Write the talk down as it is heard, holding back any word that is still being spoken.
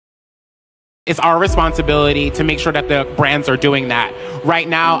it's our responsibility to make sure that the brands are doing that. Right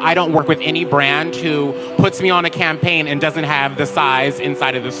now, I don't work with any brand who puts me on a campaign and doesn't have the size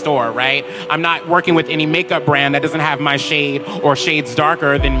inside of the store, right? I'm not working with any makeup brand that doesn't have my shade or shades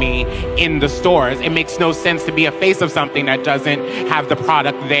darker than me in the stores. It makes no sense to be a face of something that doesn't have the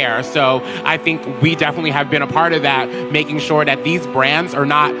product there. So I think we definitely have been a part of that, making sure that these brands are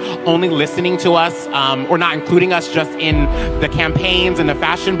not only listening to us or not including us just in the campaigns and the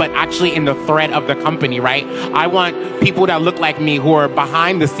fashion, but actually in the thread of the company, right? I want people that look like me, who are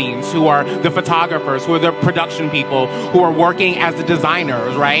behind the scenes, who are the photographers, who are the production people, who are working as the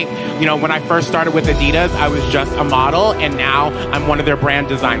designers, right? You know, when I first started with Adidas, I was just a model, and now I'm one of their brand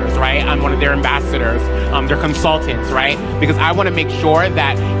designers, right? I'm one of their ambassadors, their consultants, right? Because I want to make sure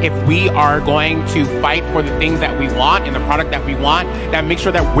that if we are going to fight for the things that we want and the product that we want, that make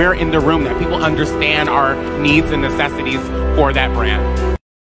sure that we're in the room, that people understand our needs and necessities for that brand.